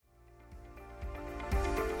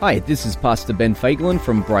Hi, this is Pastor Ben Fagelin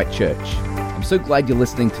from Bright Church. I'm so glad you're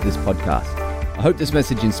listening to this podcast. I hope this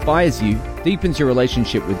message inspires you, deepens your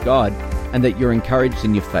relationship with God, and that you're encouraged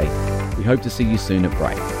in your faith. We hope to see you soon at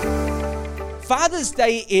Bright. Father's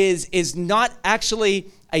Day is not actually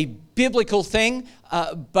a biblical thing,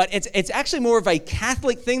 but it's actually more of a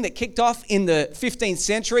Catholic thing that kicked off in the 15th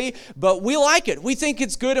century, but we like it. We think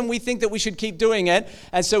it's good and we think that we should keep doing it,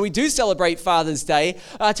 and so we do celebrate Father's Day.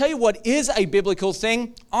 I'll tell you what is a biblical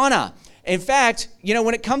thing: honor. In fact,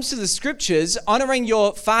 when it comes to the scriptures, honoring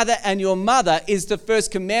your father and your mother is the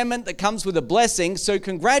first commandment that comes with a blessing. So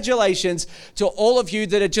congratulations to all of you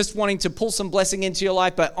that are just wanting to pull some blessing into your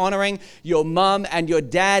life by honoring your mom and your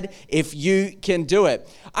dad if you can do it.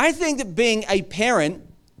 I think that being a parent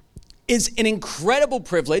is an incredible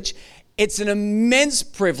privilege. It's an immense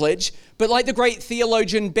privilege, but like the great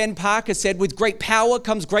theologian Ben Parker said, with great power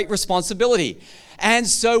comes great responsibility. And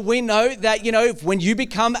so we know that, when you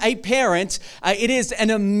become a parent, it is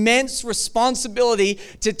an immense responsibility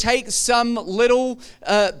to take some little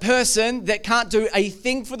person that can't do a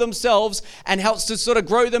thing for themselves and helps to sort of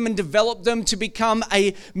grow them and develop them to become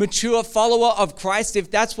a mature follower of Christ,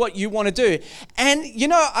 if that's what you want to do. And,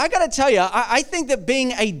 I got to tell you, I think that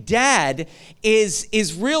being a dad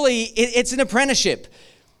is really, it's an apprenticeship.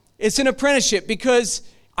 It's an apprenticeship because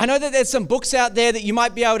I know that there's some books out there that you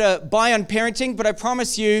might be able to buy on parenting, but I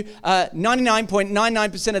promise you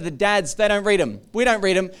 99.99% of the dads, they don't read them. We don't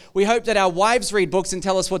read them. We hope that our wives read books and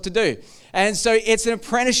tell us what to do. And so it's an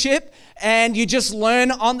apprenticeship, and you just learn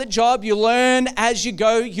on the job. You learn as you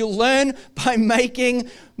go. You learn by making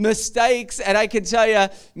mistakes. And I can tell you,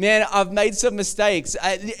 man, I've made some mistakes.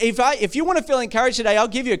 If you want to feel encouraged today, I'll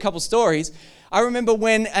give you a couple stories. I remember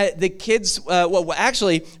when the kids, we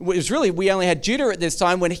only had Judah at this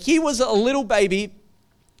time. When he was a little baby,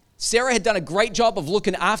 Sarah had done a great job of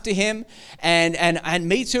looking after him, and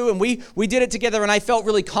me too, and we did it together, and I felt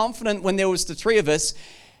really confident when there was the three of us.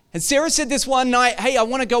 And Sarah said this one night, "Hey, I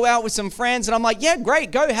want to go out with some friends." And I'm like, "Yeah,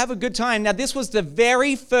 great, go, have a good time." Now, this was the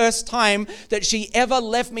very first time that she ever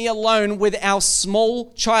left me alone with our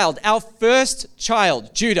small child, our first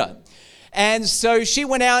child, Judah. And so she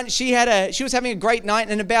went out and she was having a great night,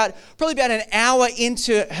 and probably about an hour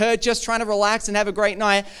into her just trying to relax and have a great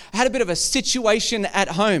night, I had a bit of a situation at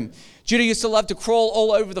home. Judah used to love to crawl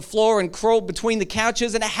all over the floor and crawl between the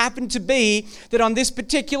couches, and it happened to be that on this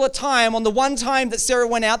particular time, on the one time that Sarah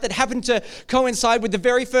went out, that happened to coincide with the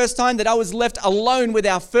very first time that I was left alone with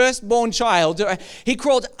our firstborn child, he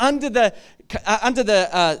crawled under the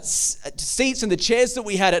seats and the chairs that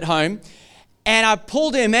we had at home. And I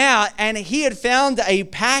pulled him out, and he had found a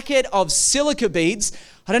packet of silica beads.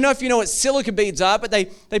 I don't know if you know what silica beads are, but they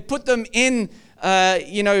put them in,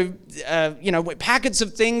 packets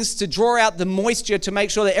of things to draw out the moisture to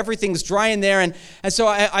make sure that everything's dry in there. And so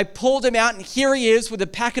I pulled him out, and here he is with a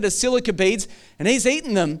packet of silica beads, and he's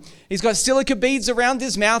eating them. He's got silica beads around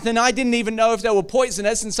his mouth, and I didn't even know if they were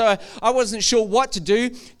poisonous, and so I wasn't sure what to do.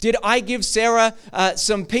 Did I give Sarah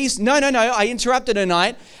some peace? No. I interrupted her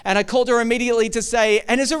night, and I called her immediately to say,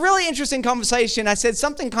 and it's a really interesting conversation. I said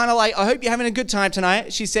something kind of like, "I hope you're having a good time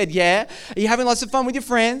tonight." She said, "Yeah." "Are you having lots of fun with your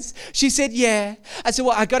friends?" She said, "Yeah." I said,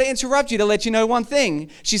 "Well, I got to interrupt you to let you know one thing."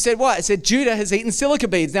 She said, "What?" I said, "Judah has eaten silica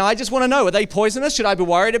beads. Now, I just want to know, are they poisonous? Should I be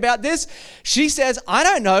worried about this?" She says, "I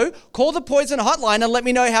don't know. Call the poison hotline and let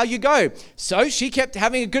me know how you go." So she kept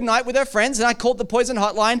having a good night with her friends, and I called the poison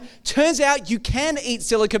hotline. Turns out you can eat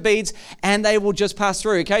silica beads and they will just pass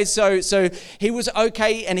through, okay? So he was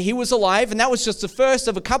okay and he was alive, and that was just the first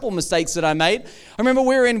of a couple mistakes that I made. I remember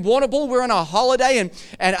we were in Warrnambool, we were on a holiday,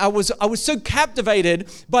 and I was so captivated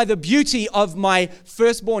by the beauty of my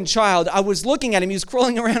firstborn child. I was looking at him, he was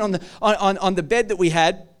crawling around on the bed that we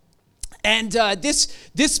had. And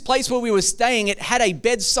this place where we were staying, it had a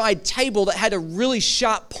bedside table that had a really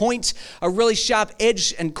sharp point, a really sharp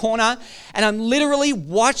edge and corner. And I'm literally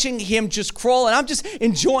watching him just crawl, and I'm just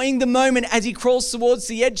enjoying the moment as he crawls towards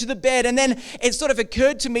the edge of the bed. And then it sort of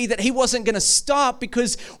occurred to me that he wasn't going to stop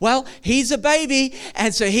because, well, he's a baby.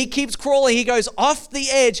 And so he keeps crawling. He goes off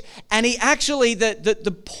the edge, and he actually,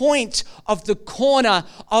 the point of the corner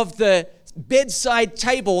of the bedside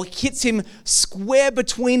table hits him square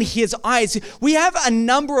between his eyes. We have a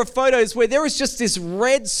number of photos where there is just this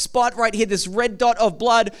red spot right here, this red dot of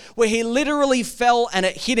blood, where he literally fell and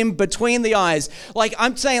it hit him between the eyes. Like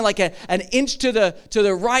I'm saying, like an inch to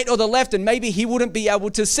the right or the left, and maybe he wouldn't be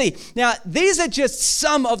able to see. Now, these are just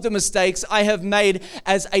some of the mistakes I have made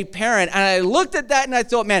as a parent. And I looked at that and I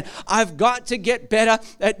thought, man, I've got to get better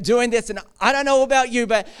at doing this. And I don't know about you,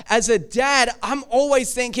 but as a dad, I'm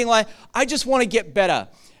always thinking like, I just want to get better.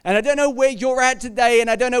 And I don't know where you're at today, and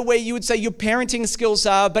I don't know where you would say your parenting skills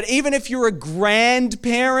are, but even if you're a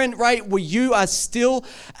grandparent, right, well, you are still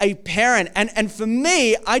a parent. And for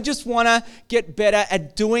me, I just want to get better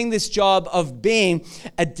at doing this job of being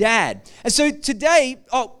a dad. And so today,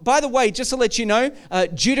 oh, by the way, just to let you know,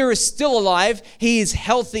 Judah is still alive. He is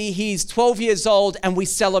healthy. He's 12 years old, and we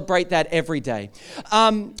celebrate that every day.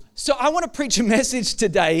 So I want to preach a message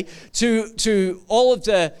today to all of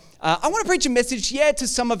the I want to preach a message, to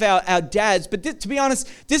some of our dads, but to be honest,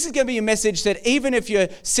 this is going to be a message that even if you're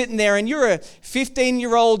sitting there and you're a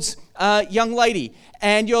 15-year-old young lady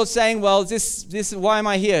and you're saying, well, this why am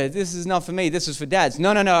I here? This is not for me. This is for dads.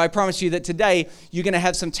 No. I promise you that today you're going to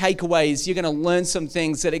have some takeaways. You're going to learn some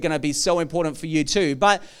things that are going to be so important for you too.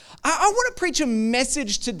 But I want to preach a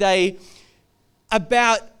message today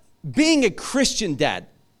about being a Christian dad,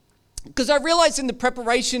 because I realized in the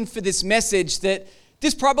preparation for this message that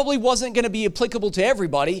this probably wasn't going to be applicable to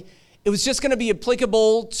everybody. It was just going to be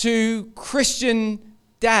applicable to Christian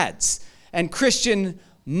dads and Christian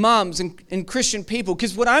moms and Christian people.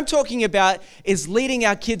 Because what I'm talking about is leading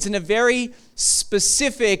our kids in a very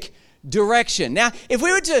specific direction. Now, if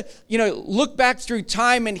we were to, look back through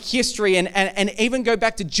time and history and even go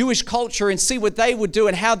back to Jewish culture and see what they would do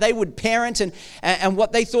and how they would parent and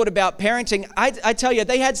what they thought about parenting, I tell you,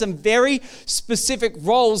 they had some very specific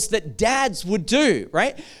roles that dads would do,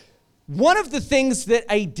 right? One of the things that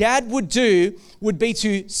a dad would do would be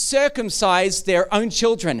to circumcise their own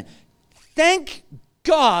children. Thank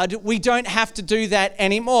God we don't have to do that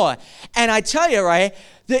anymore. And I tell you, right,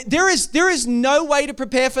 there is no way to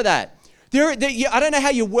prepare for that. I don't know how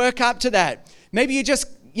you work up to that. Maybe you just,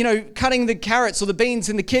 cutting the carrots or the beans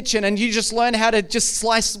in the kitchen and you just learn how to just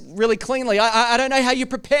slice really cleanly. I don't know how you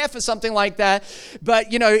prepare for something like that. But,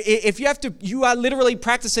 if you are literally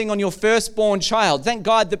practicing on your firstborn child. Thank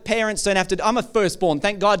God that parents don't have to. I'm a firstborn.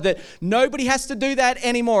 Thank God that nobody has to do that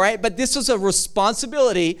anymore, right? But this was a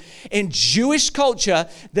responsibility in Jewish culture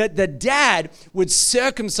that the dad would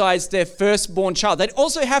circumcise their firstborn child. They'd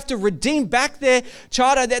also have to redeem back their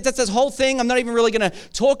child. That's this whole thing. I'm not even really going to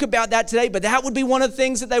talk about that today, but that would be one of the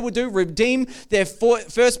things that they would do, redeem their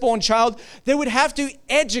firstborn child. They would have to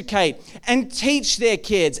educate and teach their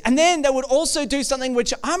kids. And then they would also do something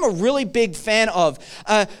which I'm a really big fan of.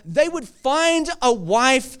 They would find a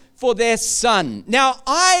wife for their son. Now,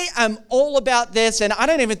 I am all about this, and I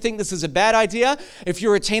don't even think this is a bad idea. If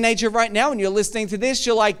you're a teenager right now and you're listening to this,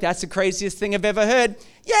 you're like, that's the craziest thing I've ever heard.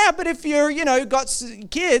 Yeah, but if you're, got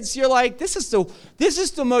kids, you're like, this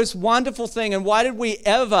is the most wonderful thing, and why did we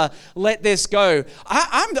ever let this go?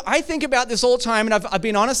 I think about this all the time, and I've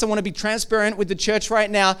been honest. I want to be transparent with the church right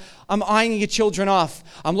now. I'm eyeing your children off.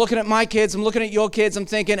 I'm looking at my kids. I'm looking at your kids. I'm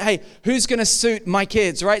thinking, hey, who's going to suit my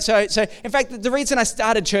kids, right? So in fact, the reason I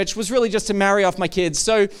started church was really just to marry off my kids.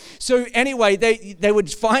 So anyway, they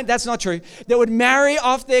would find, that's not true. They would marry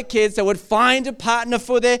off their kids. They would find a partner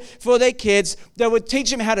for their kids. They would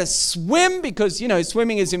teach them how to swim because,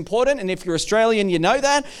 swimming is important. And if you're Australian, you know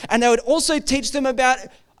that. And they would also teach them about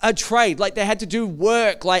a trade, like they had to do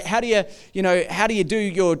work, like how do you do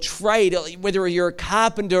your trade, whether you're a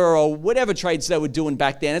carpenter or whatever trades they were doing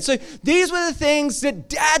back then. And so these were the things that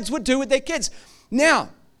dads would do with their kids. Now,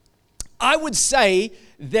 I would say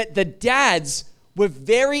that the dads were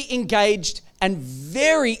very engaged and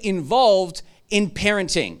very involved in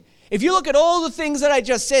parenting. If you look at all the things that I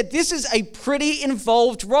just said, this is a pretty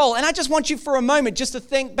involved role. And I just want you for a moment just to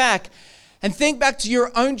think back to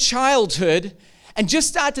your own childhood and just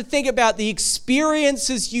start to think about the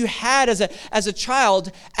experiences you had as a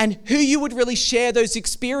child and who you would really share those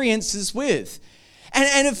experiences with.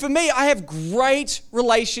 And for me, I have great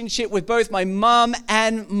relationship with both my mom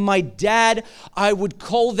and my dad. I would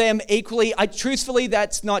call them equally. Truthfully,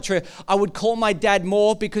 that's not true. I would call my dad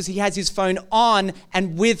more because he has his phone on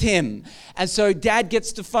and with him. And so dad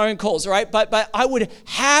gets the phone calls, right? But I would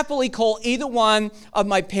happily call either one of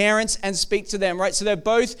my parents and speak to them, right? So they're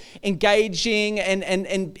both engaging and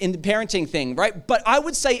in the parenting thing, right? But I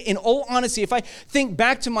would say, in all honesty, if I think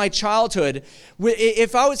back to my childhood,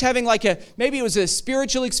 if I was having maybe it was a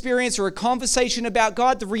spiritual experience or a conversation about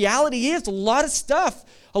God, the reality is a lot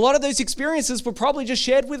of those experiences were probably just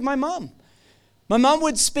shared with my mom. My mom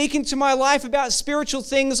would speak into my life about spiritual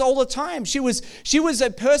things all the time. She was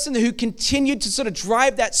a person who continued to sort of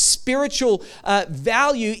drive that spiritual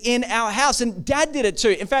value in our house. And dad did it too.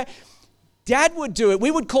 In fact, dad would do it.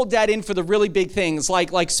 We would call dad in for the really big things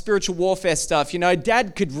like spiritual warfare stuff.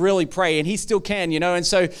 Dad could really pray, and he still can, And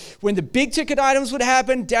so when the big ticket items would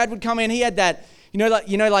happen, dad would come in. He had that,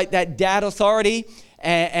 like that dad authority.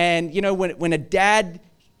 And when a dad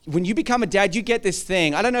when you become a dad, you get this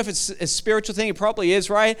thing. I don't know if it's a spiritual thing. It probably is,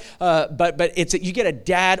 right? But you get a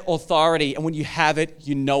dad authority, and when you have it,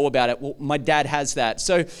 you know about it. Well, my dad has that.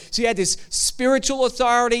 So he had this spiritual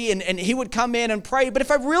authority, and he would come in and pray. But if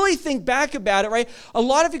I really think back about it, right, a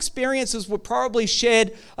lot of experiences were probably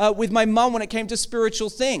shared with my mom when it came to spiritual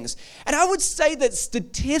things. And I would say that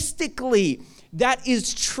statistically, that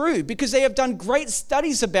is true, because they have done great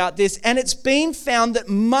studies about this, and it's been found that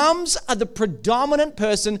mums are the predominant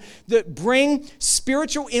person that bring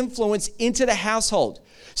spiritual influence into the household.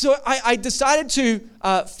 So I decided to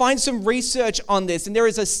find some research on this, and there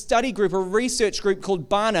is a study group, a research group called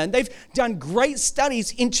Barna, and they've done great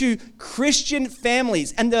studies into Christian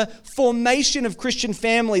families and the formation of Christian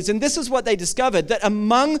families. And this is what they discovered, that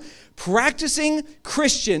among practicing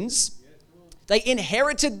Christians, they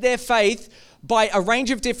inherited their faith by a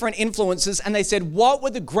range of different influences, and they said, what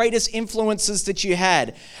were the greatest influences that you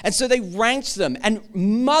had? And so they ranked them, and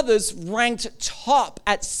mothers ranked top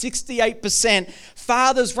at 68%,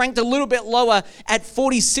 fathers ranked a little bit lower at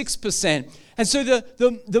 46%. And so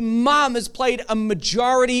the mom has played a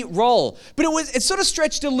majority role. But it sort of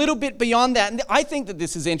stretched a little bit beyond that. And I think that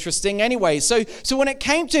this is interesting anyway. So when it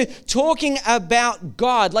came to talking about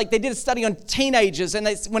God, like they did a study on teenagers, and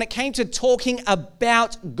when it came to talking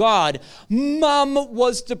about God, mom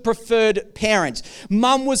was the preferred parent.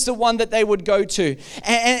 Mom was the one that they would go to.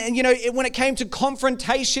 And you know, when it came to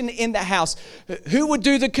confrontation in the house, who would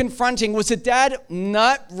do the confronting? Was it dad?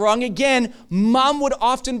 No, wrong again. Mom would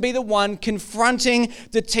often be the one confronting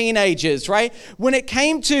the teenagers, right? When it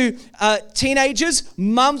came to teenagers,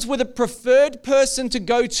 mums were the preferred person to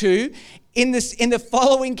go to in the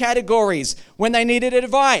following categories: when they needed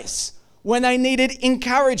advice, when they needed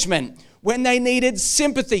encouragement, when they needed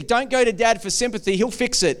sympathy. Don't go to dad for sympathy, he'll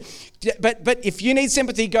fix it. But if you need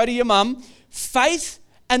sympathy, go to your mum. Faith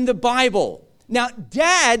and the Bible. Now,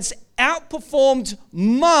 dads outperformed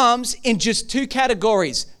mums in just two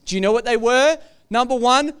categories. Do you know what they were? Number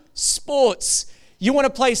one, sports. You want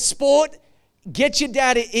to play sport? Get your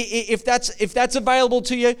dad. If that's available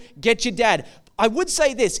to you, get your dad. I would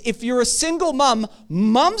say this: if you're a single mum,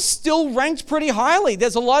 mums still ranked pretty highly.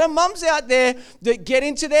 There's a lot of mums out there that get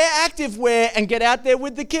into their activewear and get out there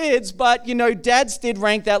with the kids, but you know, dads did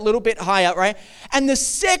rank that little bit higher, right? And the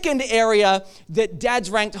second area that dads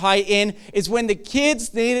ranked high in is when the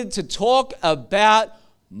kids needed to talk about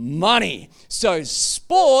money. So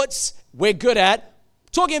sports, we're good at.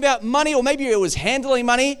 Talking about money, or maybe it was handling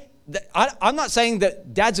money. I'm not saying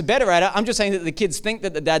that dads are better at it. I'm just saying that the kids think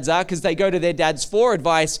that the dads are, because they go to their dads for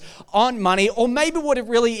advice on money. Or maybe what it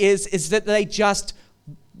really is that they just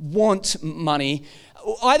want money.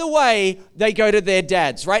 Either way, they go to their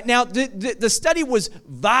dads, right? Now, the study was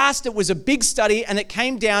vast. It was a big study, and it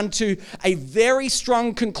came down to a very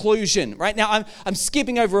strong conclusion, right? Now, I'm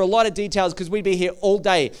skipping over a lot of details because we'd be here all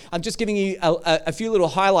day. I'm just giving you a few little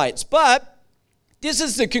highlights. But this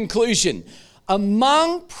is the conclusion.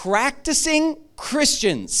 Among practicing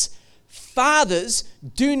Christians, fathers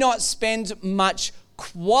do not spend much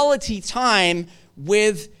quality time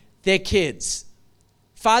with their kids.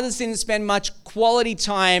 Fathers didn't spend much quality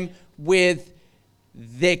time with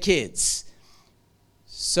their kids.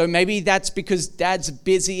 So maybe that's because dad's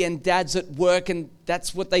busy and dad's at work, and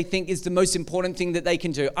that's what they think is the most important thing that they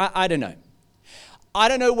can do. I don't know. I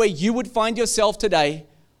don't know where you would find yourself today.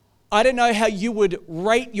 I don't know how you would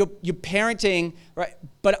rate your parenting, right?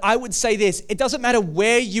 But I would say this: it doesn't matter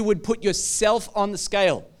where you would put yourself on the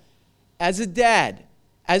scale. As a dad,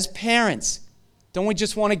 as parents, don't we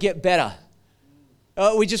just want to get better?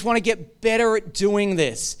 We just want to get better at doing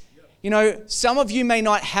this. You know, some of you may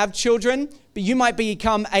not have children, but you might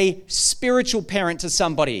become a spiritual parent to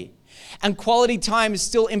somebody. And quality time is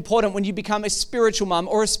still important when you become a spiritual mom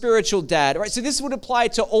or a spiritual dad, right? So this would apply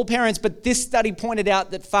to all parents, but this study pointed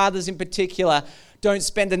out that fathers in particular don't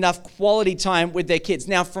spend enough quality time with their kids.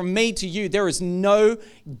 Now, from me to you, there is no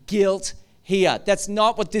guilt here. That's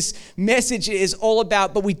not what this message is all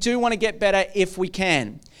about, but we do want to get better if we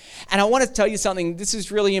can. And I want to tell you something. This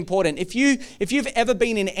is really important. If you've ever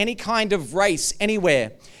been in any kind of race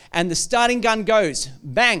anywhere, and the starting gun goes,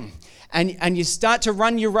 bang, and you start to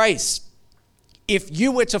run your race, if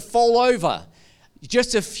you were to fall over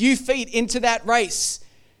just a few feet into that race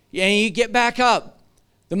and you get back up,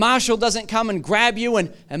 the marshal doesn't come and grab you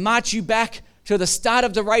and march you back to the start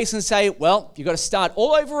of the race and say, well, you've got to start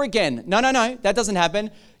all over again. No, that doesn't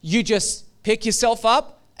happen. You just pick yourself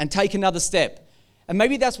up and take another step. And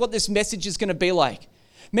maybe that's what this message is going to be like.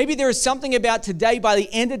 Maybe there is something about today, by the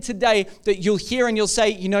end of today, that you'll hear and you'll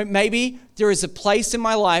say, you know, maybe there is a place in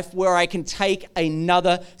my life where I can take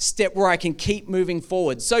another step, where I can keep moving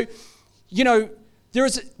forward. So, you know,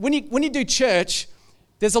 when you do church,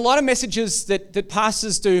 there's a lot of messages that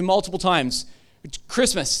pastors do multiple times.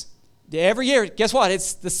 Christmas, every year, guess what?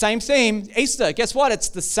 It's the same theme. Easter, guess what? It's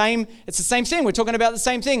the same thing. We're talking about the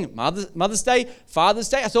same thing. Mother's Day, Father's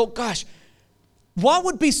Day. I thought, gosh, what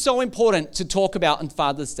would be so important to talk about on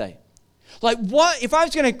Father's Day? Like, what if I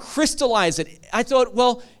was going to crystallize it? I thought,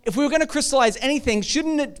 well, if we were going to crystallize anything,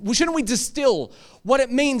 shouldn't we distill what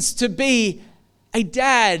it means to be a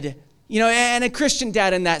dad, and a Christian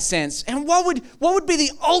dad in that sense? And what would be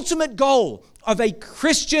the ultimate goal of a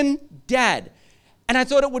Christian dad? And I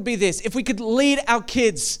thought it would be this: if we could lead our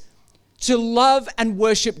kids to love and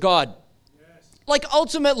worship God. Yes. Like,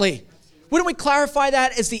 ultimately, wouldn't we clarify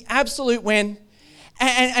that as the absolute win?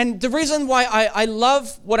 And the reason why I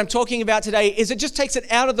love what I'm talking about today is it just takes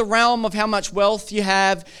it out of the realm of how much wealth you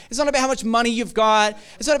have. It's not about how much money you've got.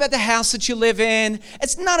 It's not about the house that you live in.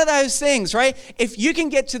 It's none of those things, right? If you can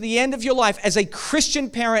get to the end of your life as a Christian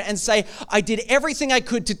parent and say, I did everything I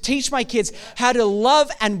could to teach my kids how to love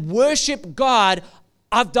and worship God,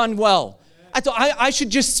 I've done well. I thought I should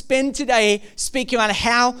just spend today speaking on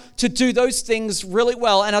how to do those things really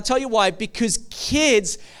well. And I'll tell you why: because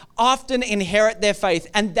kids often inherit their faith.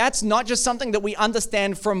 And that's not just something that we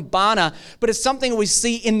understand from Barna, but it's something we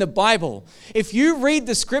see in the Bible. If you read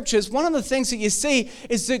the scriptures, one of the things that you see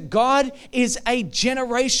is that God is a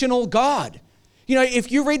generational God.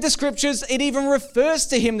 If you read the scriptures, it even refers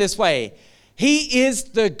to him this way. He is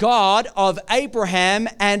the God of Abraham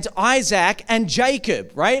and Isaac and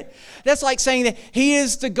Jacob, right? That's like saying that he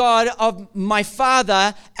is the God of my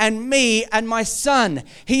father and me and my son.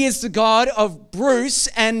 He is the God of Bruce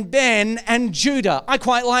and Ben and Judah. I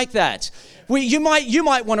quite like that. You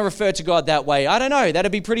might want to refer to God that way. I don't know.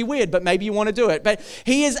 That'd be pretty weird, but maybe you want to do it. But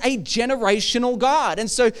he is a generational God.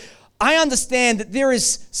 And so I understand that there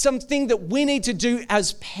is something that we need to do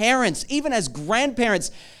as parents, even as grandparents.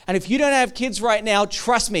 And if you don't have kids right now,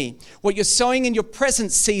 trust me, what you're sowing in your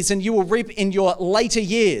present season, you will reap in your later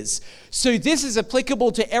years. So this is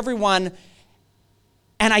applicable to everyone.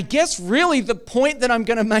 And I guess really the point that I'm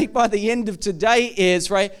going to make by the end of today is,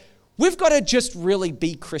 right, we've got to just really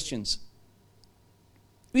be Christians.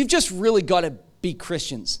 We've just really got to be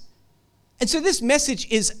Christians. And so this message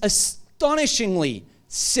is astonishingly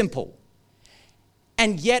simple.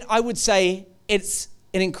 And yet I would say it's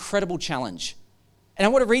an incredible challenge. And I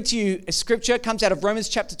want to read to you a scripture. It comes out of Romans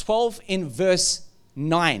chapter 12 in verse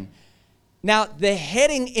 9. Now, the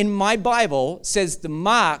heading in my Bible says the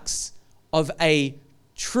marks of a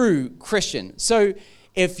true Christian. So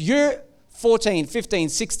if you're 14, 15,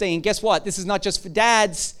 16, guess what? This is not just for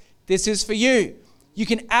dads. This is for you. You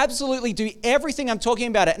can absolutely do everything I'm talking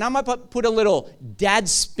about it. And I might put a little dad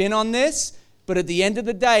spin on this, but at the end of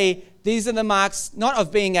the day, these are the marks not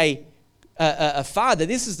of being a father.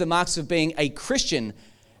 This is the marks of being a Christian.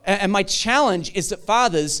 And my challenge is that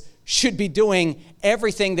fathers should be doing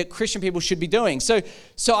everything that Christian people should be doing. So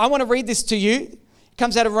I want to read this to you. It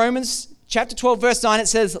comes out of Romans chapter 12, verse 9. It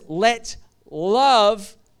says, let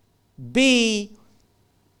love be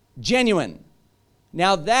genuine.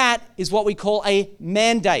 Now that is what we call a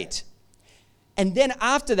mandate. And then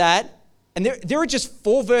after that, and there are just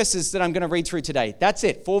 4 verses that I'm going to read through today. That's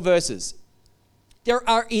it, 4 verses. There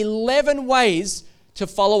are 11 ways to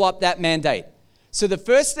follow up that mandate. So the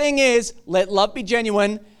first thing is, let love be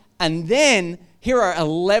genuine. And then here are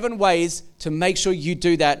 11 ways to make sure you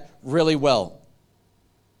do that really well.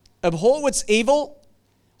 Abhor what's evil,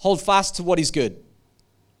 hold fast to what is good.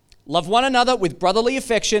 Love one another with brotherly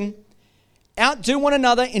affection. Outdo one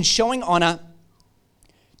another in showing honor.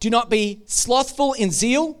 Do not be slothful in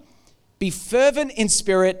zeal. Be fervent in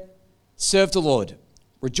spirit. Serve the Lord.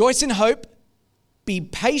 Rejoice in hope. Be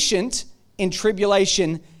patient in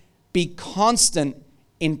tribulation. Be constant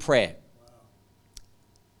in prayer.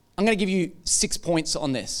 I'm going to give you 6 points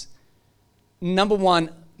on this. Number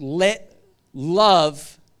 1, let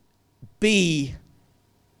love be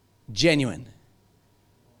genuine.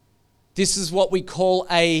 This is what we call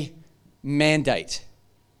a mandate.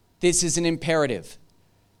 This is an imperative.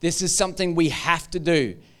 This is something we have to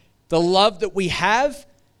do. The love that we have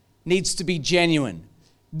needs to be genuine.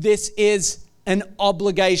 This is an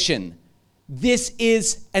obligation. This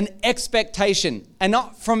is an expectation. And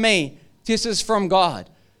not from me, this is from God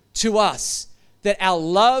to us, that our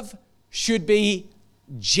love should be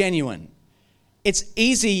genuine. It's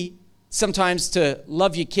easy sometimes to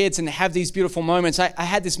love your kids and have these beautiful moments. I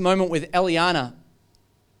had this moment with Eliana.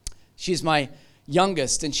 She's my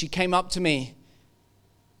youngest, and she came up to me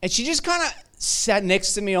and she just kind of sat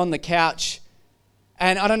next to me on the couch.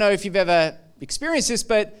 And I don't know if you've ever experienced this,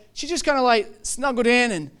 but she just kind of like snuggled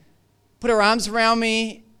in and put her arms around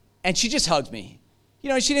me, and she just hugged me.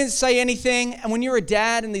 She didn't say anything. And when you're a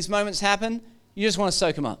dad and these moments happen, you just want to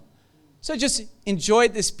soak them up. So just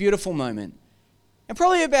enjoyed this beautiful moment. And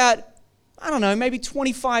probably about, maybe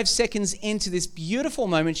 25 seconds into this beautiful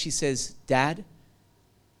moment, she says, "Dad?"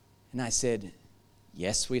 And I said,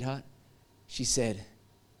 "Yes, sweetheart." She said,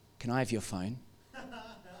 "Can I have your phone?"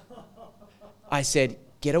 I said,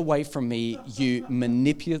 "Get away from me, you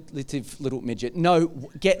manipulative little midget." No,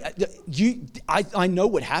 I know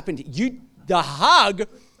what happened. The hug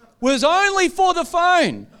was only for the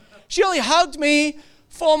phone. She only hugged me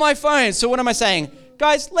for my phone. So what am I saying?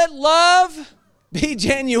 Guys, let love be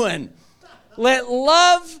genuine. Let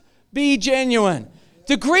love be genuine.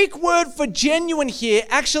 The Greek word for genuine here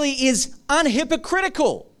actually is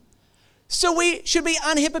unhypocritical. So we should be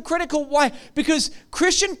unhypocritical. Why? Because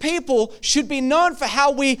Christian people should be known for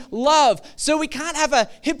how we love. So we can't have a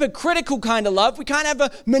hypocritical kind of love. We can't have a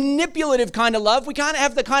manipulative kind of love. We can't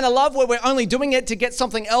have the kind of love where we're only doing it to get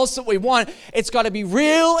something else that we want. It's got to be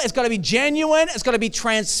real. It's got to be genuine. It's got to be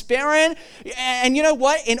transparent. And you know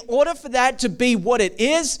what? In order for that to be what it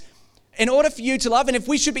is, in order for you to love, and if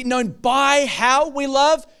we should be known by how we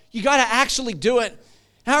love, you got to actually do it.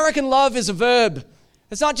 And I reckon love is a verb.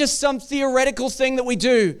 It's not just some theoretical thing that we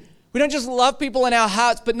do. We don't just love people in our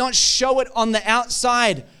hearts, but not show it on the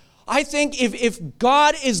outside. I think if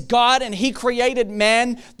God is God and He created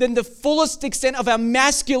man, then the fullest extent of our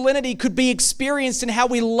masculinity could be experienced in how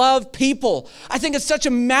we love people. I think it's such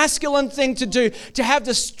a masculine thing to do, to have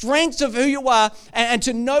the strength of who you are and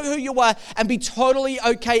to know who you are and be totally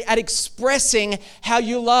okay at expressing how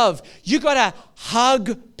you love. You got to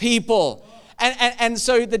hug people. And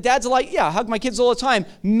so the dads are like, yeah, I hug my kids all the time.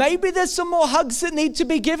 Maybe there's some more hugs that need to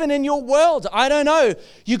be given in your world. I don't know.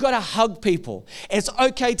 You got to hug people. It's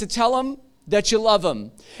okay to tell them that you love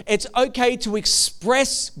them. It's okay to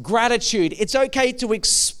express gratitude. It's okay to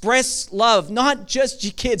express love, not just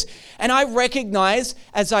your kids. And I recognize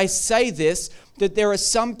as I say this, that there are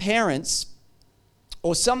some parents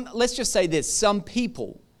or let's just say this, some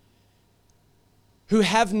people who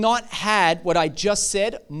have not had what I just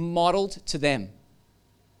said modeled to them.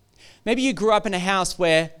 Maybe you grew up in a house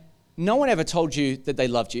where no one ever told you that they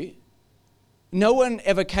loved you. No one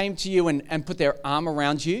ever came to you and put their arm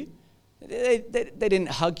around you. They didn't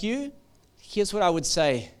hug you. Here's what I would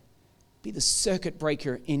say. Be the circuit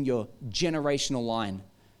breaker in your generational line.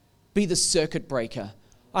 Be the circuit breaker.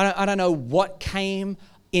 I don't know what came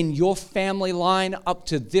in your family line up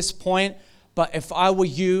to this point, but if I were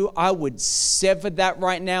you, I would sever that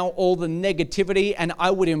right now, all the negativity, and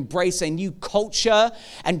I would embrace a new culture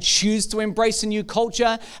and choose to embrace a new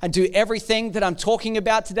culture and do everything that I'm talking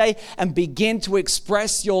about today and begin to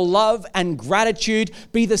express your love and gratitude.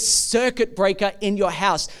 Be the circuit breaker in your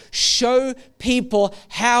house. Show people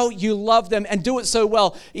how you love them and do it so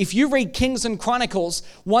well. If you read Kings and Chronicles,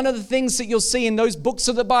 one of the things that you'll see in those books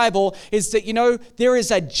of the Bible is that, there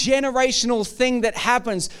is a generational thing that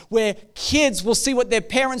happens where kids will see what their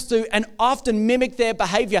parents do and often mimic their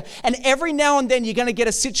behavior. And every now and then you're going to get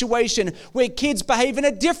a situation where kids behave in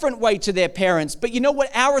a different way to their parents. But you know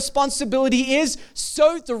what our responsibility is?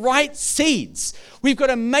 Sow the right seeds. We've got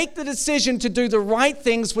to make the decision to do the right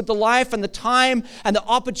things with the life and the time and the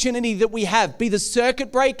opportunity that we have. Be the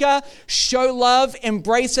circuit breaker, show love,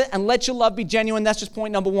 embrace it, and let your love be genuine. That's just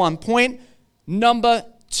point number one. Point number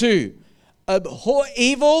two, abhor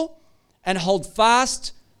evil and hold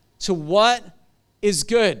fast to what is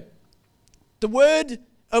good. The word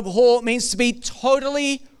abhor means to be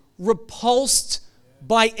totally repulsed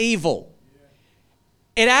by evil.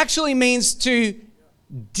 It actually means to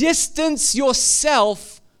distance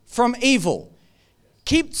yourself from evil.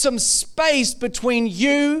 Keep some space between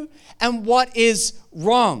you and what is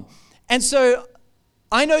wrong. And so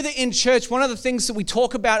I know that in church, one of the things that we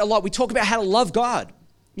talk about a lot, we talk about how to love God.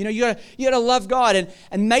 You got to love God.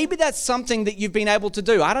 And maybe that's something that you've been able to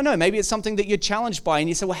do. I don't know. Maybe it's something that you're challenged by. And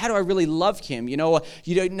you say, well, how do I really love Him? Or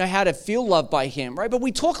you don't know how to feel loved by Him, right? But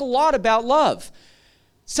we talk a lot about love.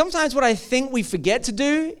 Sometimes what I think we forget to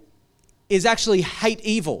do is actually hate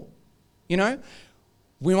evil.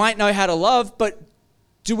 We might know how to love, but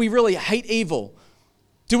do we really hate evil?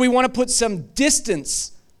 Do we want to put some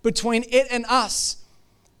distance between it and us?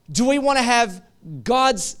 Do we want to have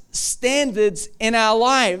God's standards in our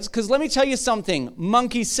lives? Because let me tell you something,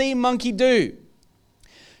 monkey see, monkey do.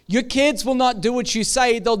 Your kids will not do what you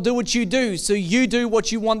say, they'll do what you do. So you do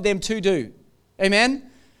what you want them to do. Amen?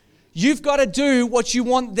 You've got to do what you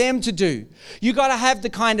want them to do. You got to have the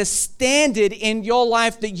kind of standard in your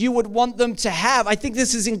life that you would want them to have. I think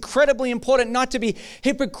this is incredibly important, not to be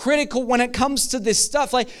hypocritical when it comes to this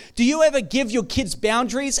stuff. Like, do you ever give your kids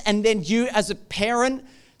boundaries and then you as a parent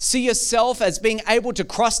see yourself as being able to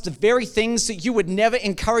cross the very things that you would never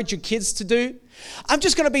encourage your kids to do? I'm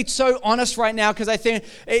just going to be so honest right now, because I think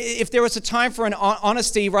if there was a time for an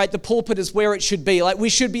honesty, right, the pulpit is where it should be. Like, we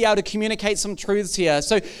should be able to communicate some truths here.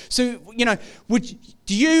 So you know, would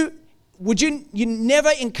you never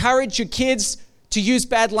encourage your kids to use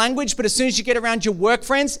bad language, but as soon as you get around your work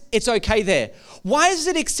friends, it's okay there? Why is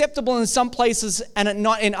it acceptable in some places and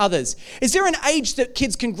not in others? Is there an age that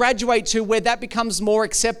kids can graduate to where that becomes more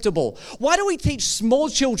acceptable? Why do we teach small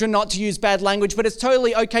children not to use bad language, but it's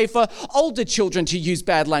totally okay for older children to use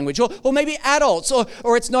bad language? Or maybe adults,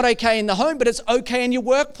 or it's not okay in the home, but it's okay in your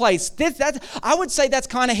workplace. I would say that's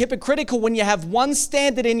kind of hypocritical when you have one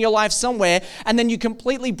standard in your life somewhere and then you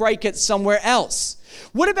completely break it somewhere else.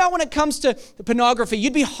 What about when it comes to pornography?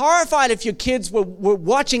 You'd be horrified if your kids were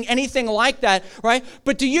watching anything like that, right?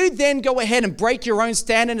 But do you then go ahead and break your own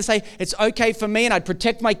standard and say, it's okay for me and I'd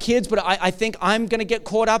protect my kids, but I think I'm going to get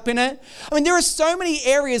caught up in it? I mean, there are so many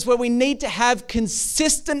areas where we need to have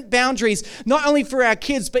consistent boundaries, not only for our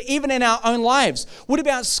kids, but even in our own lives. What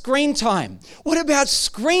about screen time? What about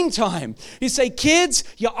screen time? You say, kids,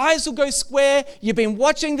 your eyes will go square. You've been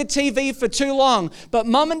watching the TV for too long. But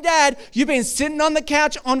mom and dad, you've been sitting on the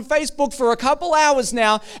couch on Facebook for a couple hours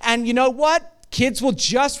now, and you know what? Kids will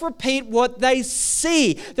just repeat what they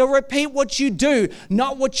see. They'll repeat what you do,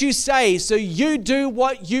 not what you say. So you do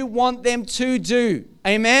what you want them to do.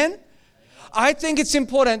 Amen? I think it's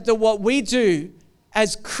important that what we do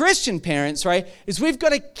as Christian parents, right, is we've got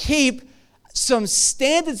to keep some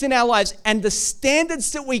standards in our lives, and the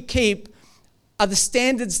standards that we keep are the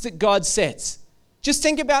standards that God sets. Just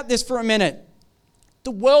think about this for a minute.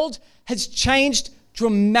 The world has changed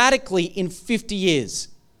dramatically in 50 years.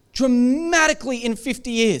 Dramatically in 50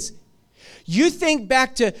 years. You think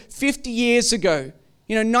back to 50 years ago,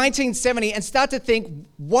 1970, and start to think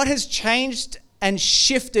what has changed and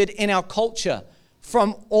shifted in our culture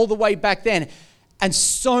from all the way back then. And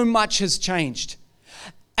so much has changed.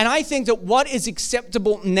 And I think that what is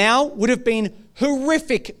acceptable now would have been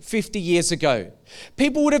horrific 50 years ago.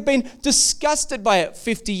 People would have been disgusted by it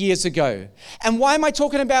 50 years ago. And why am I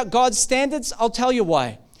talking about God's standards? I'll tell you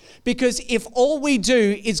why. Because if all we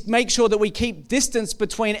do is make sure that we keep distance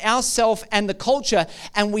between ourselves and the culture,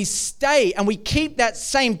 and we stay and we keep that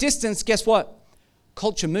same distance, guess what?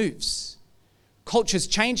 Culture moves. Culture's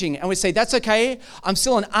changing, and we say, that's okay. I'm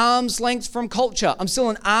still an arm's length from culture. I'm still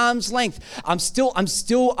an arm's length. I'm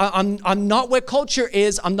not where culture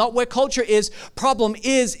is. I'm not where culture is. Problem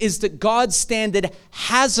is that God's standard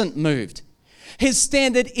hasn't moved. His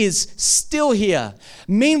standard is still here.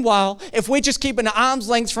 Meanwhile, if we just keep an arm's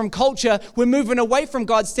length from culture, we're moving away from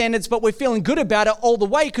God's standards, but we're feeling good about it all the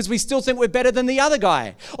way because we still think we're better than the other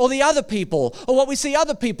guy or the other people or what we see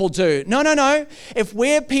other people do. No. If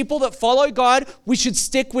we're people that follow God, we should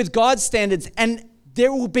stick with God's standards, and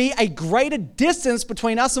there will be a greater distance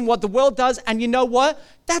between us and what the world does. And you know what?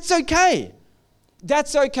 That's okay.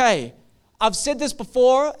 That's okay. I've said this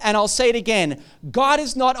before, and I'll say it again. God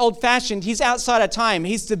is not old-fashioned. He's outside of time.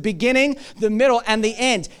 He's the beginning, the middle, and the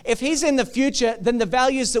end. If he's in the future, then the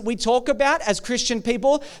values that we talk about as Christian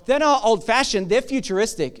people, they're not old-fashioned. They're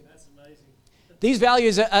futuristic. That's amazing. These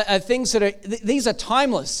values are things these are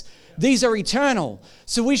timeless. These are eternal.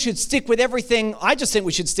 So we should stick with everything. I just think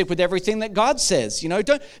we should stick with everything that God says.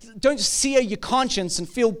 Don't sear your conscience and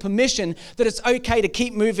feel permission that it's okay to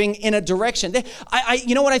keep moving in a direction.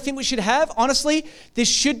 You know what I think we should have? Honestly, there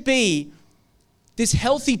should be this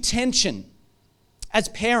healthy tension as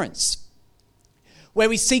parents where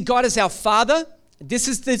we see God as our Father. This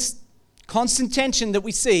is this constant tension that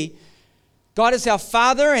we see. God is our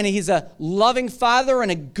Father, and He's a loving Father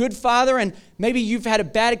and a good Father, and maybe you've had a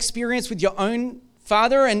bad experience with your own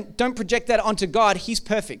father, and don't project that onto God. He's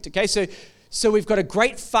perfect, okay? So we've got a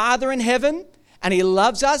great Father in heaven, and He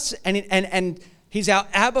loves us, and He's our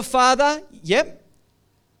Abba Father, yep.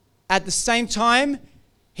 At the same time,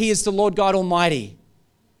 He is the Lord God Almighty,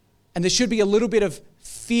 and there should be a little bit of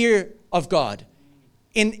fear of God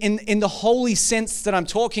in the holy sense that I'm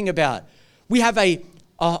talking about. We have a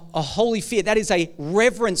holy fear. That is a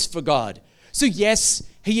reverence for God. So yes,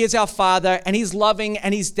 He is our Father, and He's loving,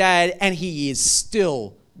 and He's Dad, and He is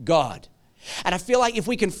still God. And I feel like if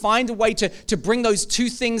we can find a way to bring those two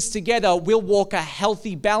things together, we'll walk a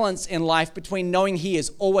healthy balance in life between knowing He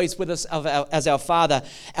is always with us as our Father,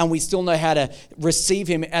 and we still know how to receive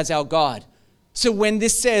Him as our God. So when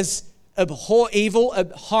this says abhor evil,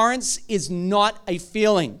 abhorrence is not a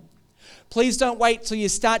feeling. Please don't wait till you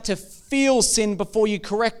start to feel sin before you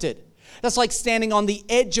correct it. That's like standing on the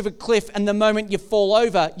edge of a cliff, and the moment you fall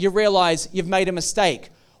over, you realize you've made a mistake.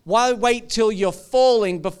 Why wait till you're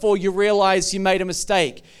falling before you realize you made a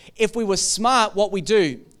mistake? If we were smart, what we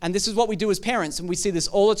do, and this is what we do as parents, and we see this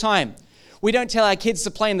all the time, we don't tell our kids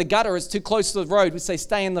to play in the gutter, it's too close to the road. We say,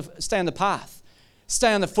 stay on the path,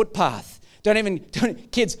 stay on the footpath.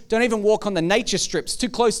 Kids, don't even walk on the nature strips, too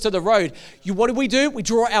close to the road. What do? We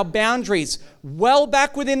draw our boundaries well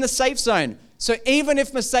back within the safe zone. So even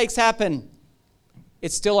if mistakes happen,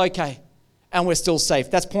 it's still okay, and we're still safe.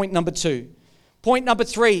 That's point number 2. Point number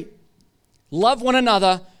 3, love one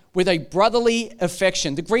another with a brotherly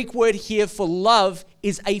affection. The Greek word here for love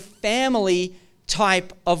is a family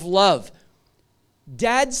type of love.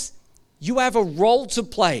 Dads, you have a role to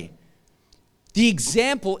play. The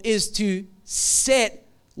example to set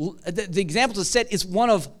is one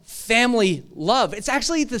of family love. It's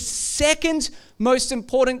actually the second most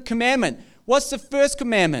important commandment. What's the first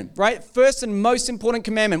commandment, right? First and most important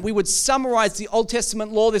commandment. We would summarize the Old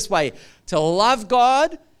Testament law this way: to love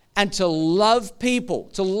God and to love people,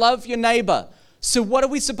 to love your neighbor. So what are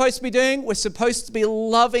we supposed to be doing? We're supposed to be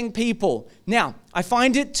loving people. Now, I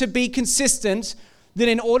find it to be consistent that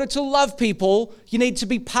in order to love people, you need to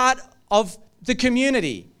be part of the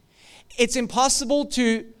community. It's impossible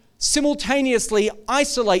to simultaneously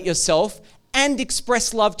isolate yourself and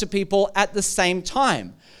express love to people at the same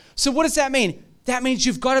time. So what does that mean? That means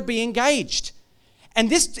you've got to be engaged. And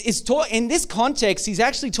this is in this context, he's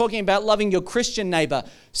actually talking about loving your Christian neighbor.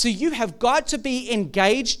 So you have got to be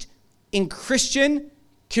engaged in Christian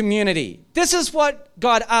community. This is what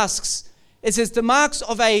God asks. It says the marks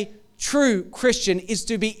of a true Christian is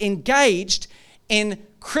to be engaged in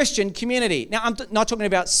Christian community. Now, I'm not talking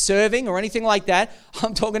about serving or anything like that.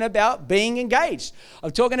 I'm talking about being engaged.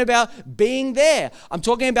 I'm talking about being there. I'm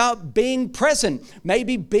talking about being present,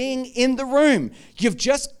 maybe being in the room. You've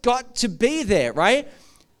just got to be there, right?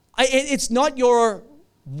 It's not your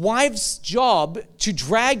wife's job to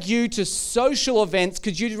drag you to social events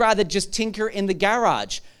because you'd rather just tinker in the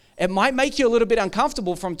garage. It might make you a little bit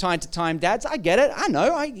uncomfortable from time to time, dads. I get it. I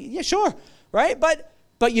know. Yeah, sure. Right? But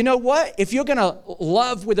you know what? If you're going to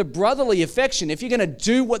love with a brotherly affection, if you're going to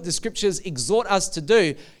do what the scriptures exhort us to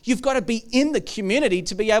do, you've got to be in the community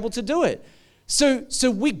to be able to do it. So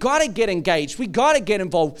we got to get engaged. We got to get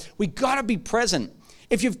involved. We got to be present.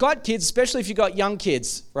 If you've got kids, especially if you've got young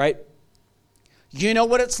kids, right? You know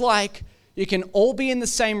what it's like. You can all be in the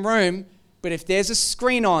same room, but if there's a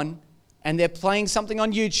screen on and they're playing something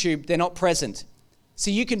on YouTube, they're not present.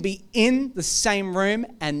 So you can be in the same room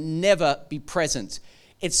and never be present.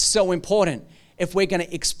 It's so important if we're going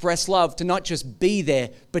to express love to not just be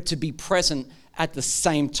there, but to be present at the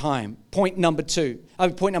same time. Point number 3.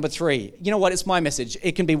 You know what? It's my message.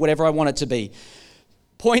 It can be whatever I want it to be.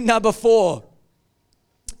 Point number 4.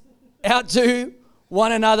 Outdo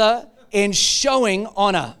one another in showing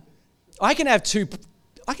honor. I can have two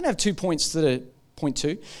points to the point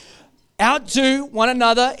 2. Outdo one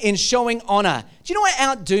another in showing honor. Do you know what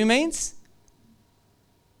outdo means?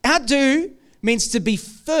 Outdo means to be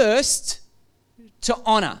first to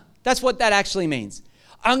honor. That's what that actually means.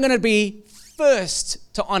 I'm going to be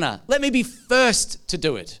first to honor. Let me be first to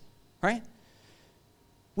do it, right?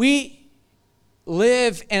 We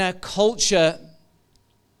live in a culture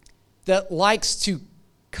that likes to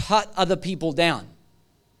cut other people down.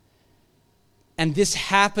 And this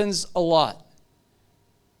happens a lot.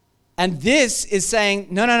 And this is saying,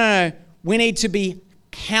 no. We need to be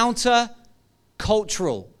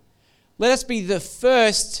counter-cultural. Let us be the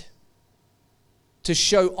first to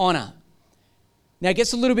show honor. Now, it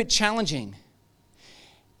gets a little bit challenging.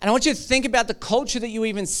 And I want you to think about the culture that you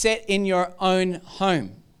even set in your own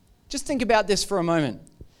home. Just think about this for a moment.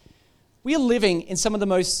 We are living in some of the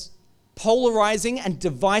most polarizing and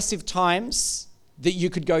divisive times that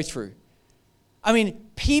you could go through. I mean,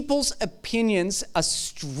 people's opinions are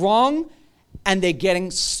strong and they're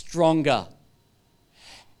getting stronger.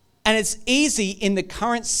 And it's easy in the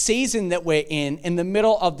current season that we're in the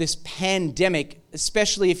middle of this pandemic,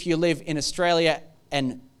 especially if you live in Australia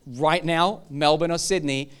and right now, Melbourne or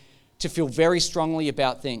Sydney, to feel very strongly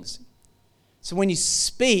about things. So when you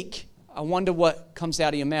speak, I wonder what comes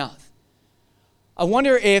out of your mouth. I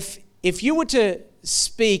wonder if you were to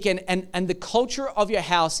speak and the culture of your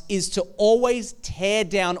house is to always tear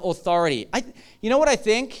down authority. You know what I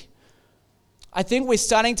think? I think we're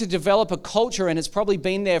starting to develop a culture, and it's probably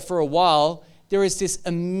been there for a while. There is this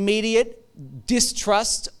immediate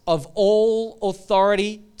distrust of all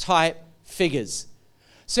authority type figures.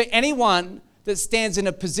 So anyone that stands in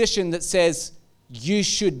a position that says you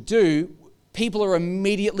should do, people are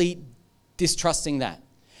immediately distrusting that.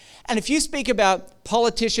 And if you speak about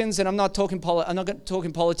politicians, and I'm not talking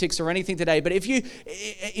politics or anything today, but if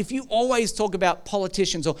you always talk about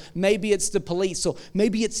politicians, or maybe it's the police, or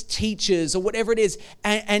maybe it's teachers, or whatever it is,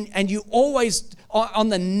 and you always on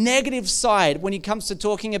the negative side when it comes to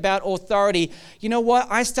talking about authority, you know what?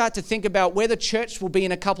 I start to think about where the church will be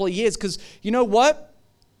in a couple of years, because you know what?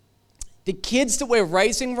 The kids that we're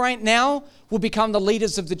raising right now will become the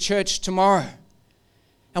leaders of the church tomorrow.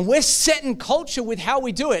 And we're setting culture with how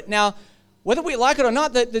we do it. Now, whether we like it or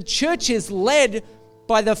not, the church is led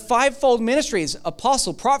by the fivefold ministries: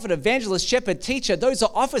 apostle, prophet, evangelist, shepherd, teacher. Those are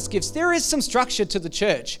office gifts. There is some structure to the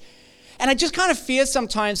church. And I just kind of fear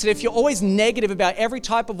sometimes that if you're always negative about every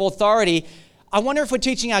type of authority, I wonder if we're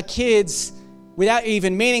teaching our kids, without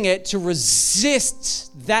even meaning it, to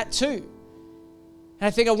resist that too. And I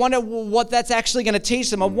think, I wonder what that's actually going to teach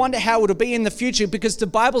them. I wonder how it'll be in the future, because the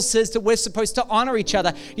Bible says that we're supposed to honor each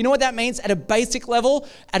other. You know what that means? At a basic level,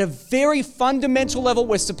 at a very fundamental level,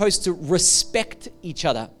 we're supposed to respect each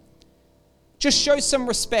other. Just show some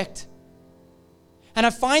respect. And I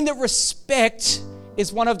find that respect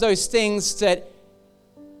is one of those things that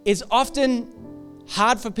is often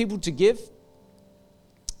hard for people to give.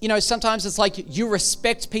 You know, sometimes it's like you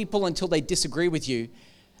respect people until they disagree with you.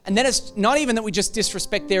 And then it's not even that we just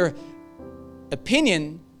disrespect their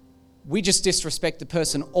opinion, we just disrespect the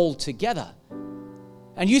person altogether.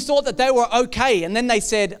 And you thought that they were okay, and then they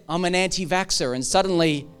said, I'm an anti-vaxxer, and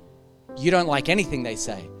suddenly you don't like anything they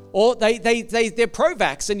say. Or they're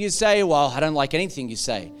pro-vax, and you say, well, I don't like anything you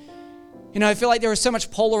say. You know, I feel like there is so much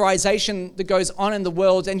polarization that goes on in the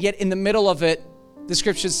world, and yet in the middle of it, the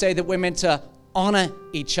scriptures say that we're meant to honor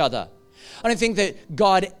each other. I don't think that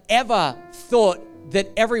God ever thought that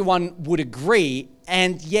everyone would agree,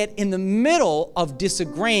 and yet in the middle of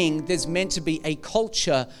disagreeing, there's meant to be a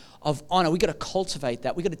culture of honor. We got to cultivate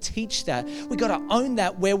that. We got to teach that. We got to own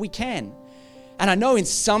that where we can. And I know in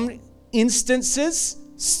some instances,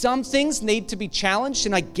 some things need to be challenged,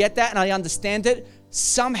 and I get that and I understand it.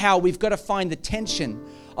 Somehow we've got to find the tension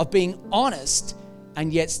of being honest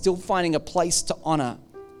and yet still finding a place to honor.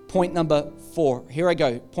 Point number 4. Here I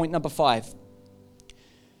go. Point number 5.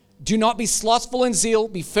 Do not be slothful in zeal,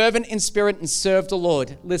 be fervent in spirit, and serve the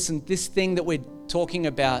Lord. Listen, this thing that we're talking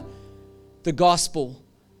about, the gospel,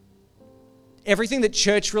 everything that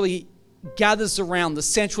church really gathers around, the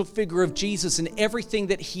central figure of Jesus and everything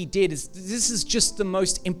that he did, this is just the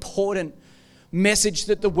most important message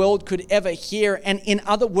that the world could ever hear. And in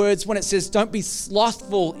other words, when it says don't be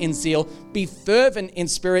slothful in zeal, be fervent in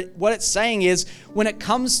spirit, what it's saying is when it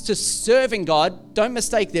comes to serving God, don't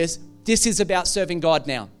mistake this is about serving God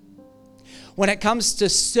now. When it comes to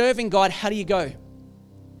serving God, how do you go?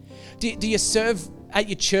 Do you serve at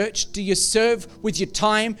your church? Do you serve with your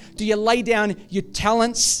time? Do you lay down your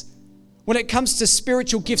talents? When it comes to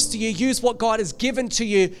spiritual gifts, do you use what God has given to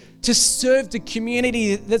you to serve the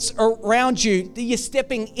community that's around you? Are you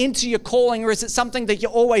stepping into your calling, or is it something that you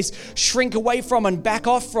always shrink away from and back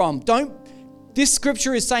off from? This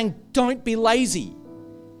scripture is saying, don't be lazy.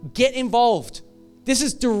 Get involved. This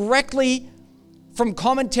is directly from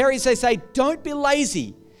commentaries. They say, don't be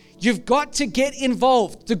lazy. You've got to get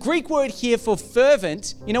involved. The Greek word here for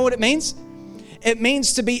fervent, you know what it means? It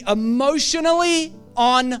means to be emotionally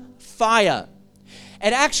on fire.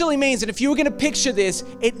 It actually means, and if you were going to picture this,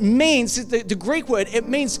 it means, the Greek word, it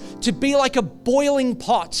means to be like a boiling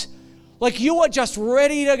pot. Like you are just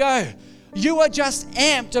ready to go. You are just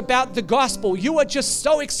amped about the gospel. You are just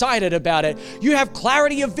so excited about it. You have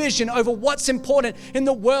clarity of vision over what's important in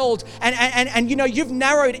the world. And you know, you've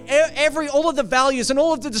narrowed all of the values and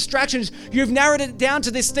all of the distractions. You've narrowed it down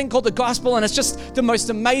to this thing called the gospel, and it's just the most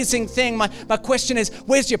amazing thing. My question is,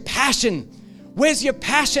 where's your passion? Where's your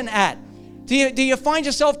passion at? Do you find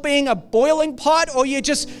yourself being a boiling pot, or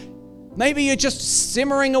maybe you're just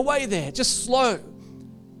simmering away there, just slow?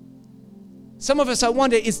 Some of us, I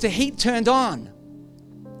wonder, is the heat turned on?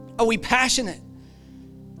 Are we passionate?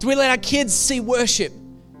 Do we let our kids see worship?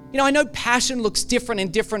 You know, I know passion looks different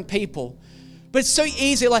in different people, but it's so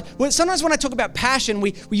easy. Sometimes when I talk about passion,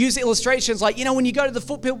 we use illustrations like, you know, when you go to the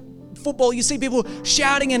football, you see people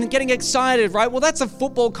shouting and getting excited, right? Well, that's a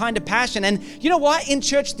football kind of passion. And you know what? In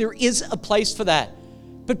church, there is a place for that.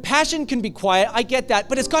 But passion can be quiet. I get that,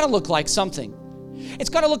 but it's got to look like something.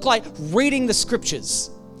 It's got to look like reading the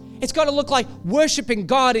scriptures. It's got to look like worshiping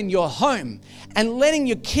God in your home and letting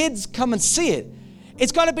your kids come and see it.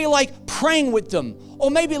 It's got to be like praying with them,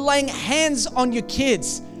 or maybe laying hands on your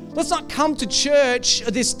kids. Let's not come to church,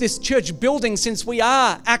 this church building, since we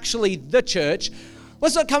are actually the church.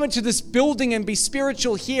 Let's not come into this building and be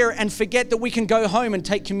spiritual here and forget that we can go home and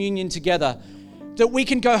take communion together. that we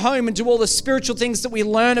can go home and do all the spiritual things that we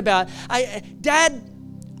learn about. Dad,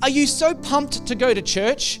 are you so pumped to go to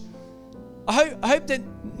church? I hope that,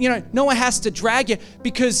 no one has to drag you,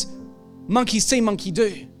 because monkey see, monkey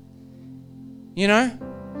do.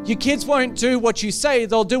 Your kids won't do what you say,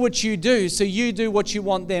 they'll do what you do, so you do what you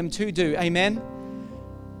want them to do. Amen?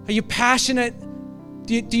 Are you passionate?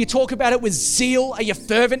 Do you talk about it with zeal? Are you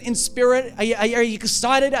fervent in spirit? Are you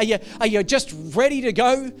excited? Are you just ready to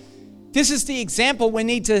go? This is the example we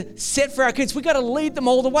need to set for our kids. We've got to lead them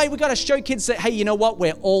all the way. We've got to show kids that, hey, you know what?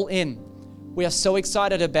 We're all in. We are so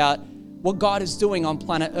excited about what God is doing on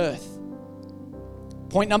planet Earth.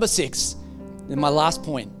 Point number 6, and my last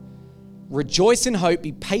point. Rejoice in hope,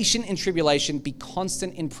 be patient in tribulation, be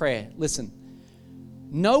constant in prayer. Listen,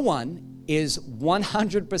 no one is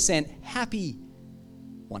 100% happy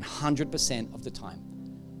 100% of the time.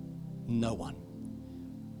 No one.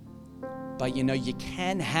 But you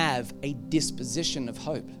can have a disposition of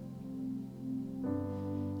hope.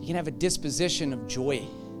 You can have a disposition of joy.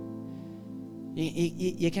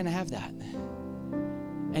 You can have that.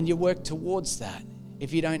 And you work towards that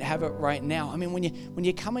if you don't have it right now. I mean, when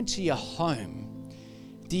you come into your home,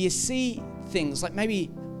 do you see things like maybe,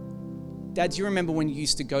 Dad, do you remember when you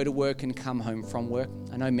used to go to work and come home from work?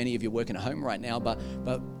 I know many of you are working at home right now, but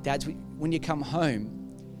dads, when you come home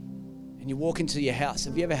and you walk into your house,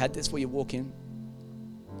 have you ever had this where you walk in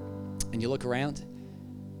and you look around?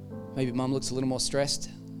 Maybe mum looks a little more stressed.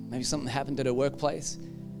 Maybe something happened at her workplace.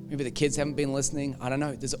 Maybe the kids haven't been listening. I don't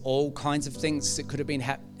know. There's all kinds of things that could have been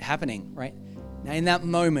happening, right? Now, in that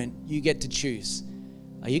moment, you get to choose.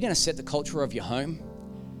 Are you going to set the culture of your home?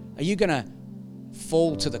 Are you going to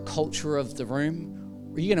fall to the culture of the room?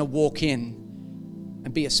 Or are you going to walk in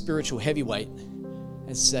and be a spiritual heavyweight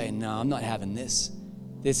and say, no, I'm not having this.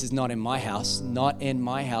 This is not in my house. Not in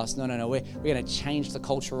my house. No. We're going to change the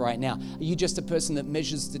culture right now. Are you just a person that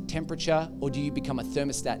measures the temperature, or do you become a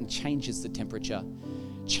thermostat and changes the temperature?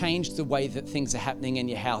 Change the way that things are happening in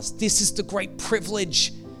your house. This is the great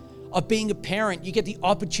privilege of being a parent. You get the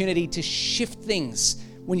opportunity to shift things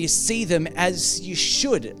when you see them as you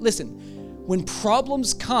should. Listen, when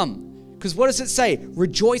problems come, because what does it say?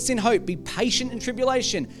 Rejoice in hope, be patient in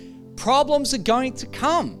tribulation. Problems are going to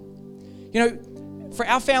come. For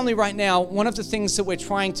our family right now, one of the things that we're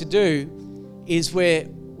trying to do is we're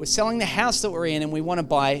selling the house that we're in and we want to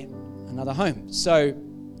buy another home. So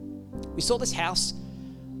we saw this house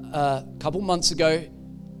a couple months ago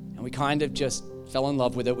and we kind of just fell in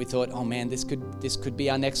love with it. We thought, oh man, this could be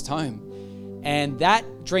our next home. And that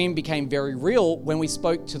dream became very real when we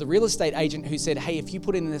spoke to the real estate agent who said, hey, if you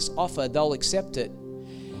put in this offer, they'll accept it.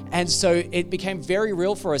 And so it became very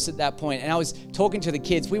real for us at that point. And I was talking to the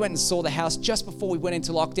kids. We went and saw the house just before we went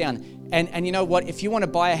into lockdown. And you know what? If you want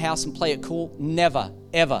to buy a house and play it cool, never,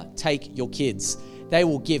 ever take your kids. They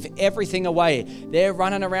will give everything away. They're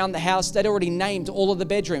running around the house. They'd already named all of the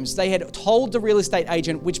bedrooms. They had told the real estate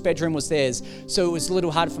agent which bedroom was theirs. So it was a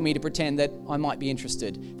little hard for me to pretend that I might be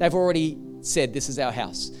interested. They've already said, this is our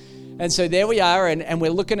house. And so there we are, and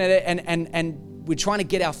we're looking at it, and we're trying to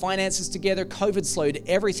get our finances together. COVID slowed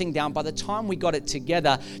everything down. By the time we got it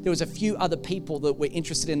together, there was a few other people that were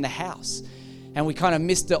interested in the house. And we kind of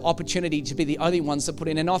missed the opportunity to be the only ones that put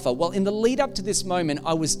in an offer. Well, in the lead up to this moment,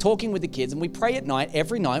 I was talking with the kids, and we pray at night.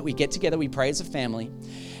 Every night we get together, we pray as a family.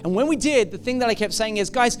 And when we did, the thing that I kept saying is,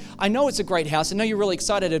 guys, I know it's a great house. I know you're really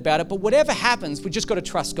excited about it, but whatever happens, we just got to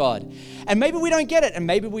trust God. And maybe we don't get it, and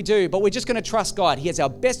maybe we do, but we're just going to trust God. He has our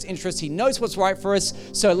best interests. He knows what's right for us.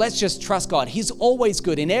 So let's just trust God. He's always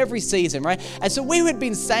good in every season, right? And so we had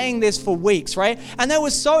been saying this for weeks, right? And they were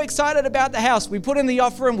so excited about the house. We put in the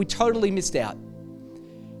offer and we totally missed out.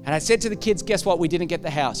 And I said to the kids, guess what? We didn't get the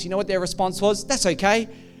house. You know what their response was? That's okay.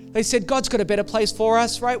 They said, God's got a better place for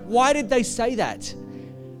us, right? Why did they say that?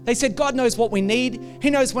 They said, God knows what we need. He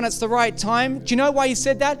knows when it's the right time. Do you know why he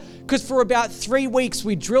said that? Because for about 3 weeks,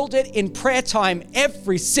 we drilled it in prayer time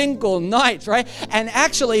every single night, right? And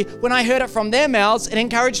actually, when I heard it from their mouths, it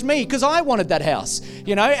encouraged me because I wanted that house,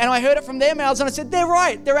 and I heard it from their mouths and I said, they're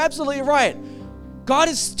right. They're absolutely right. God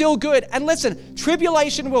is still good. And listen,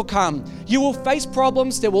 tribulation will come. You will face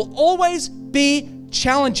problems. There will always be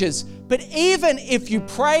challenges. But even if you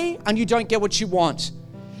pray and you don't get what you want,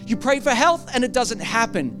 you pray for health and it doesn't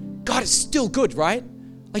happen, God is still good, right?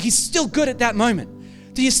 Like he's still good at that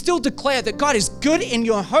moment. Do you still declare that God is good in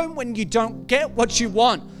your home when you don't get what you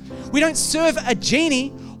want? We don't serve a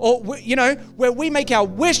genie or where we make our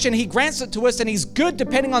wish and he grants it to us and he's good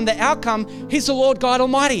depending on the outcome, he's the Lord God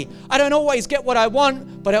Almighty. I don't always get what I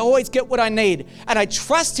want, but I always get what I need. And I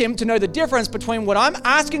trust him to know the difference between what I'm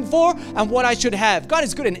asking for and what I should have. God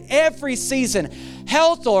is good in every season.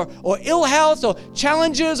 Health or ill health or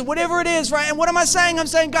challenges, whatever it is, right? And what am I saying? I'm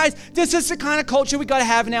saying, guys, this is the kind of culture we got to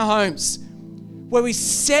have in our homes where we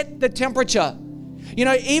set the temperature.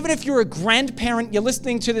 Even if you're a grandparent, you're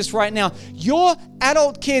listening to this right now, your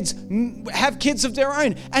adult kids have kids of their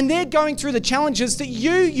own and they're going through the challenges that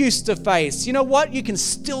you used to face. You know what? You can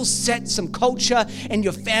still set some culture in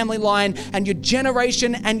your family line and your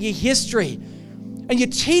generation and your history. And you're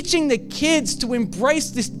teaching the kids to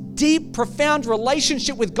embrace this deep, profound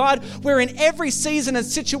relationship with God where in every season and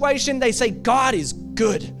situation they say, God is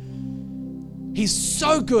good. He's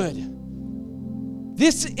so good.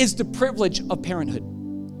 This is the privilege of parenthood.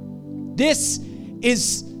 This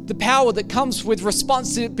is the power that comes with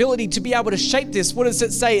responsibility to be able to shape this. What does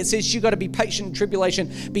it say? It says you got to be patient in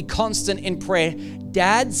tribulation, be constant in prayer.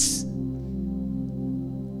 Dads,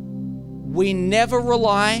 we never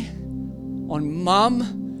rely on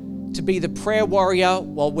mum to be the prayer warrior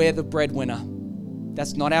while we're the breadwinner.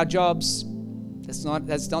 That's not our jobs. That's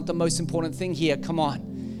not the most important thing here. Come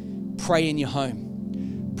on. Pray in your home.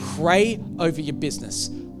 Pray over your business.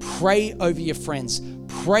 Pray over your friends.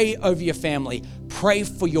 Pray over your family. Pray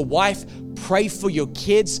for your wife. Pray for your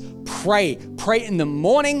kids. Pray. Pray in the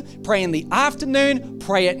morning. Pray in the afternoon.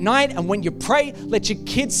 Pray at night. And when you pray, let your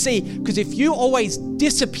kids see. Because if you always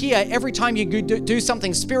disappear every time you do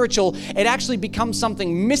something spiritual, it actually becomes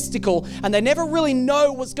something mystical. And they never really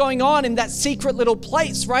know what's going on in that secret little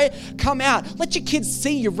place, right? Come out. Let your kids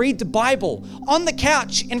see you read the Bible on the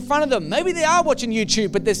couch in front of them. Maybe they are watching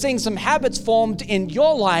YouTube, but they're seeing some habits formed in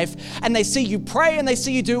your life. And they see you pray and they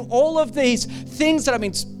see you do all of these things that I've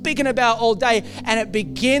been speaking about all day. And it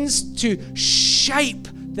begins to shape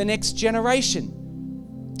the next generation.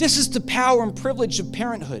 This is the power and privilege of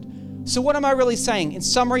parenthood. So what am I really saying? In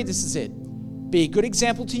summary, this is it. Be a good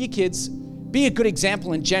example to your kids. Be a good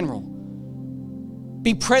example in general.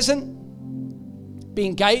 Be present. Be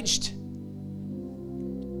engaged.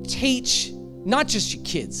 Teach not just your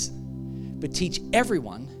kids, but teach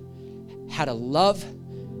everyone how to love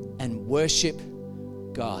and worship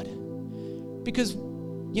God. Because,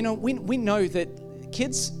 we know that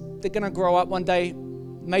kids, they're going to grow up one day.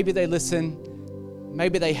 Maybe they listen.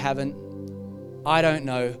 Maybe they haven't. I don't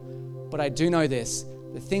know. But I do know this.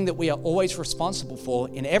 The thing that we are always responsible for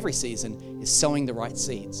in every season is sowing the right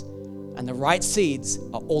seeds. And the right seeds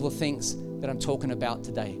are all the things that I'm talking about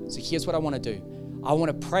today. So here's what I want to do. I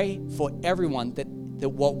want to pray for everyone that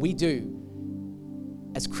what we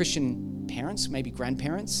do as Christian parents, maybe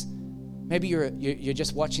grandparents, maybe you're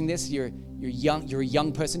just watching this, you're a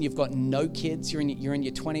young person, you've got no kids, you're in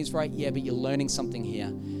your 20s, right? Yeah, but you're learning something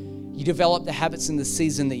here. You develop the habits in the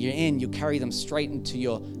season that you're in, you carry them straight into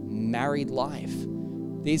your married life.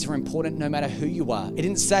 These are important no matter who you are. It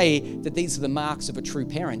didn't say that these are the marks of a true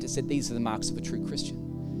parent. It said these are the marks of a true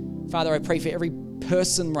Christian. Father, I pray for every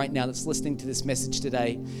person right now that's listening to this message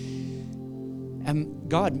today. And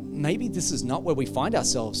God, maybe this is not where we find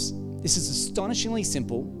ourselves. This is astonishingly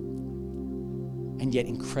simple and yet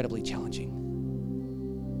incredibly challenging.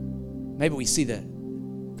 Maybe we see the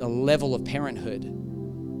level of parenthood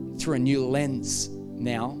through a new lens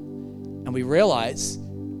now, and we realize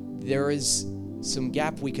there is some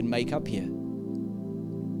gap we can make up here.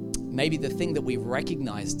 Maybe the thing that we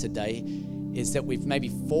recognize today is that we've maybe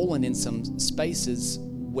fallen in some spaces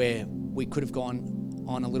where we could have gone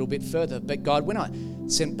on a little bit further. But God, we're not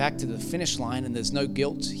sent back to the finish line, and there's no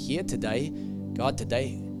guilt here today. God,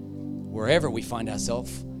 today, wherever we find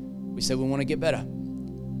ourselves, we say we want to get better.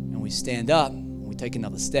 And we stand up and we take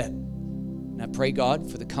another step. And I pray,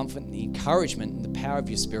 God, for the comfort and the encouragement and the power of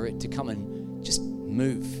your Spirit to come and just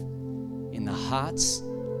move in the hearts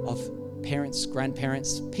of parents,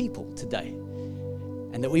 grandparents, people today.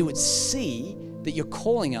 And that we would see that you're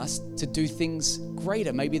calling us to do things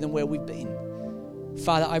greater maybe than where we've been.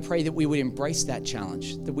 Father, I pray that we would embrace that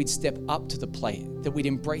challenge, that we'd step up to the plate, that we'd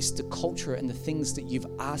embrace the culture and the things that you've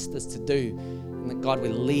asked us to do, and that God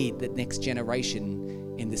would lead the next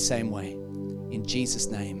generation in the same way. In Jesus'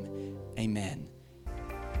 name, amen.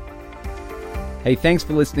 Hey, thanks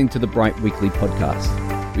for listening to the Bright Weekly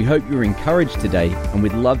podcast. We hope you were encouraged today, and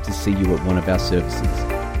we'd love to see you at one of our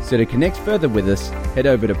services. So to connect further with us, head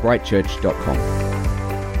over to brightchurch.com.